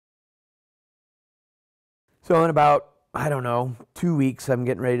So in about, I don't know, 2 weeks, I'm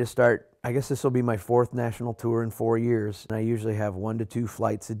getting ready to start. I guess this will be my 4th national tour in 4 years. And I usually have 1 to 2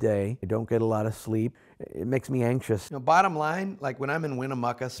 flights a day. I don't get a lot of sleep. It makes me anxious. You know, bottom line, like when I'm in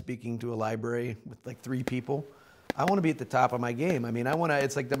Winnemucca speaking to a library with like 3 people, I want to be at the top of my game. I mean, I want to,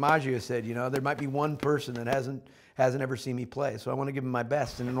 it's like DiMaggio said, you know, there might be one person that hasn't ever seen me play. So I want to give him my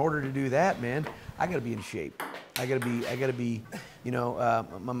best. And in order to do that, man, I got to be in shape. I got to be, you know,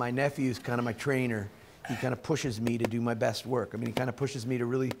 my nephew's kind of my trainer. He kind of pushes me to do my best work. I mean, he kind of pushes me to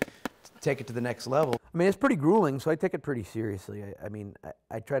really take it to the next level. I mean, it's pretty grueling, so I take it pretty seriously. I mean,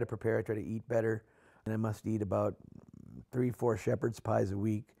 I try to prepare, I try to eat better, and I must eat about 3-4 shepherd's pies a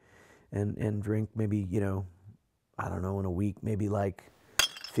week and drink maybe, you know, I don't know, in a week, maybe like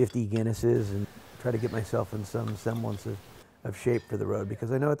 50 Guinnesses, and try to get myself in some semblance of shape for the road,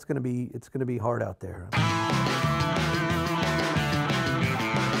 because I know it's going to be hard out there.